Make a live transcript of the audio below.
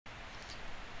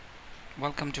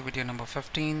Welcome to video number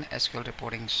 15, SQL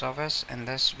reporting service. In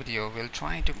this video we'll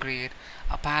try to create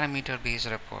a parameter based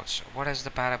reports. What is the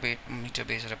parameter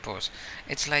based reports?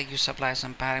 It's like you supply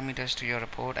some parameters to your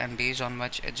report and based on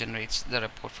which it generates the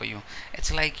report for you.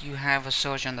 It's like you have a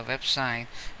search on the website,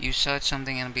 you search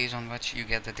something and based on which you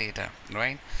get the data,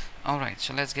 right? Alright,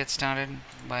 so let's get started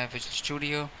by Visual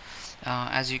Studio.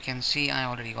 As you can see, I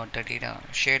already got the data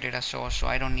shared data source, so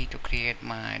I don't need to create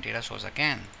my data source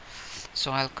again.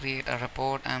 So I'll create a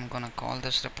report. I'm gonna call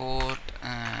this report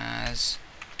as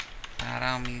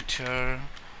parameter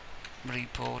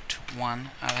report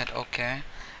 1. I'll hit OK,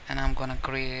 and I'm gonna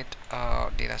create a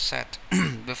data set.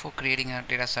 Before creating a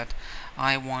data set,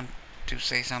 I want to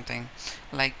say something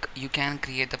like you can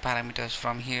create the parameters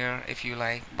from here if you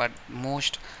like, but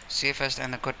most safest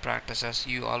and the good practices,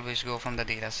 you always go from the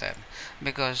data set,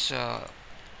 because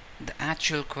the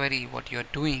actual query what you're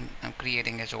doing I'm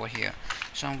creating is over here.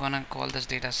 So I'm gonna call this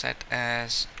data set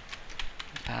as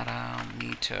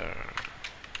parameter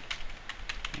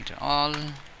all.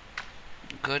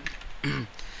 Good.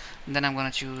 Then I'm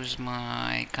gonna choose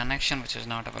my connection, which is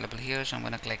not available here, so I'm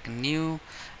gonna click new,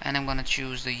 and I'm gonna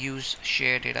choose the use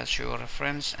share data show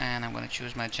reference, and I'm gonna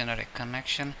choose my generic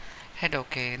connection. Hit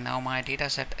OK. Now my data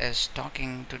set is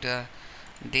talking to the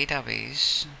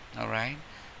database, alright,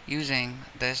 using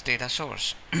this data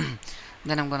source.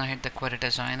 Then I'm gonna hit the query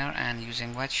designer, and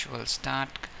using which we'll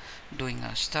start doing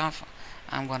our stuff.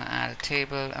 I'm gonna add a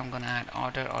table, I'm gonna add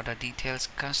order details,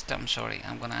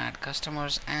 I'm gonna add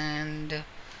customers, and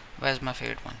where's my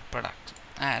favorite one, product,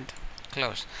 add,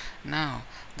 close. Now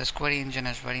this query engine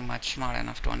is very much smart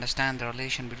enough to understand the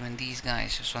relation between these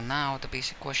guys. So now the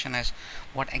basic question is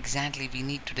what exactly we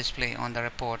need to display on the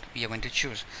report we are going to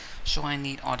choose. So I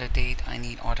need order date, I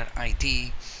need order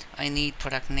ID, I need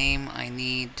product name, I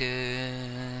need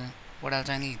what else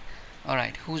I need?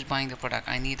 Alright, who's buying the product?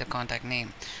 I need the contact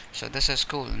name. So this is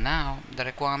cool. Now the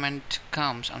requirement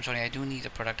comes, I'm sorry, I do need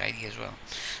a product ID as well.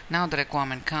 Now the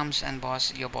requirement comes, and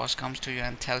your boss comes to you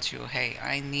and tells you, hey,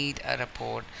 I need a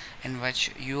report in which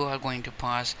you are going to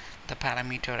pass the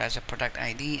parameter as a product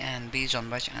ID, and based on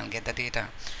which I'll get the data.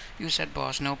 You said,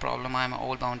 boss, no problem, I'm an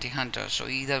old bounty hunter. So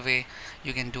either way,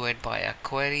 you can do it by a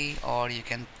query, or you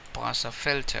can pass a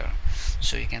filter.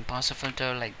 So you can pass a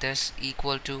filter like this,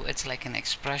 equal to, it's like an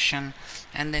expression,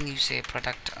 and then you say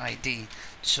product ID.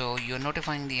 So you're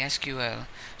notifying the SQL.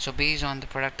 So based on the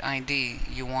product ID,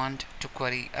 you want to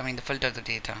filter the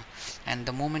data, and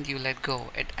the moment you let go,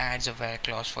 it adds a where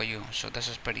clause for you. So this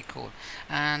is pretty cool.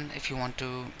 And if you want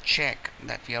to check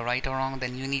that we are right or wrong,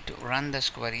 then you need to run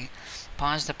this query,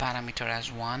 pass the parameter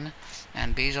as 1,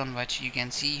 and based on which you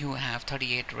can see you have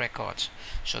 38 records.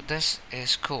 So this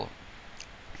is cool.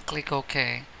 Click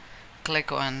OK,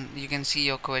 click on, you can see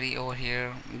your query over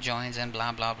here, joins and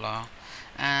blah blah blah,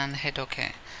 and hit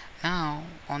OK. Now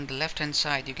on the left hand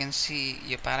side you can see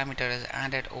your parameter is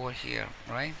added over here,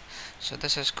 right? So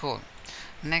this is cool.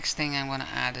 Next thing, I'm gonna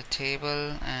add a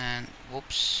table, and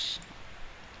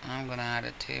I'm gonna add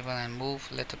a table and move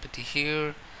a little bit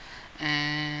here.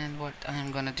 And what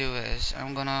I'm gonna do is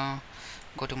I'm gonna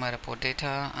go to my report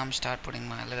data. I'm start putting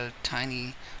my little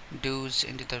tiny dudes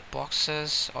into the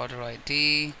boxes, order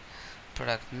ID,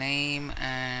 product name,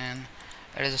 and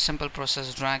it is a simple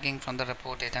process, dragging from the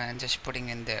report data and just putting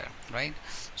in there, right?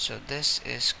 So this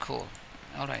is cool.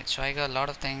 Alright, so I got a lot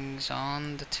of things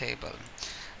on the table.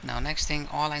 Now next thing,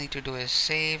 all I need to do is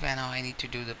save, and now I need to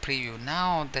do the preview.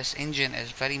 Now this engine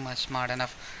is very much smart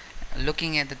enough.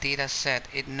 Looking at the data set,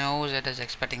 it knows it is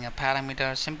expecting a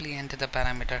parameter. Simply enter the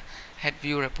parameter, hit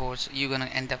view reports, you're gonna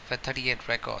end up with 38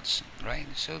 records, right?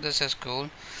 So this is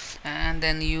cool. And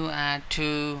then you add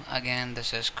 2, again,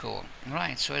 this is cool,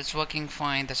 right? So it's working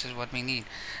fine. This is what we need.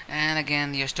 And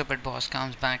again, your stupid boss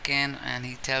comes back in and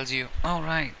he tells you, all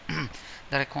right,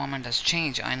 the requirement has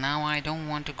changed. I don't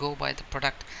want to go by the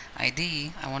product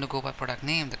ID, I want to go by product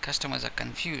name. The customers are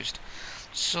confused.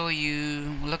 So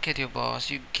you look at your boss,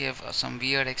 you give some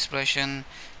weird expression,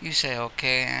 you say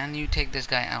okay, and you take this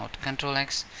guy out, Control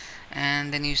X,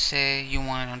 and then you say you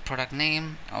want it on product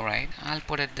name. Alright, I'll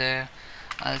put it there.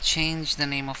 I'll change the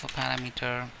name of a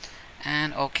parameter,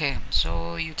 and okay.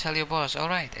 So you tell your boss,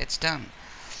 alright, it's done.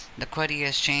 The query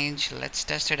has changed. Let's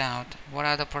test it out. What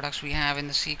are the products we have in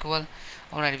the SQL?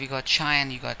 Alright, we got Chai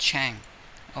and you got Chang.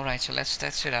 Alright, so let's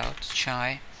test it out.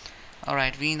 Chai.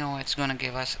 Alright, we know it's gonna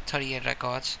give us 38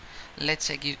 records. Let's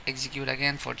execute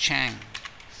again for Chang.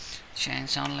 Chang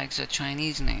sounds like a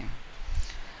Chinese name.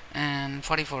 And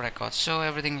 44 records. So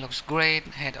everything looks great.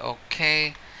 Hit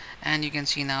OK. And you can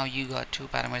see now you got 2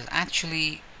 parameters.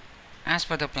 Actually, as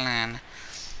per the plan,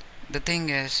 the thing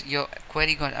is your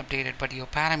query got updated but your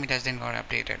parameters didn't got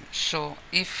updated. So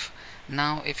if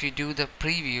you do the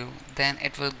preview, then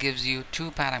it will gives you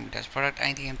two parameters, product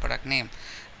ID and product name.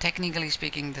 Technically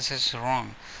speaking, this is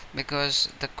wrong because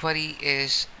the query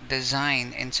is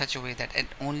designed in such a way that it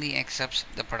only accepts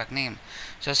the product name.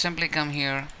 So simply come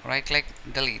here, right click,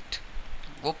 delete,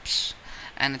 whoops,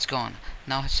 and it's gone.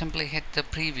 Now simply hit the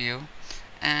preview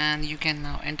and you can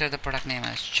now enter the product name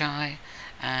as chai,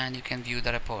 and you can view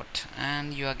the report,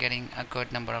 and you are getting a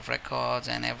good number of records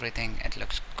and everything. It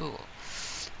looks cool.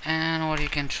 And or you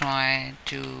can try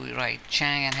to write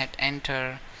Chang and hit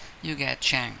enter, you get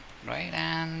Chang, right?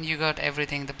 And you got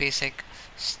everything, the basic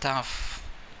stuff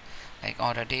like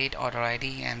order date, order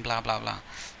ID, and blah blah blah.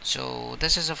 So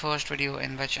this is the first video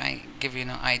in which I give you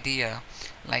an idea,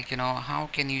 like how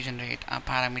can you generate a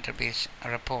parameter based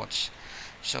reports.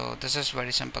 So this is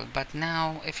very simple, but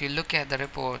now if you look at the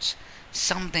reports,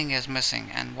 something is missing,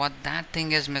 and what that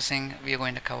thing is missing we are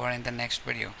going to cover in the next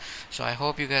video. So I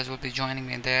hope you guys will be joining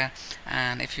me there,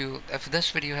 and if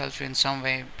this video helps you in some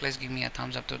way, please give me a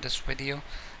thumbs up to this video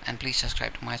and please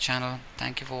subscribe to my channel.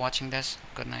 Thank you for watching this.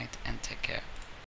 Good night and take care.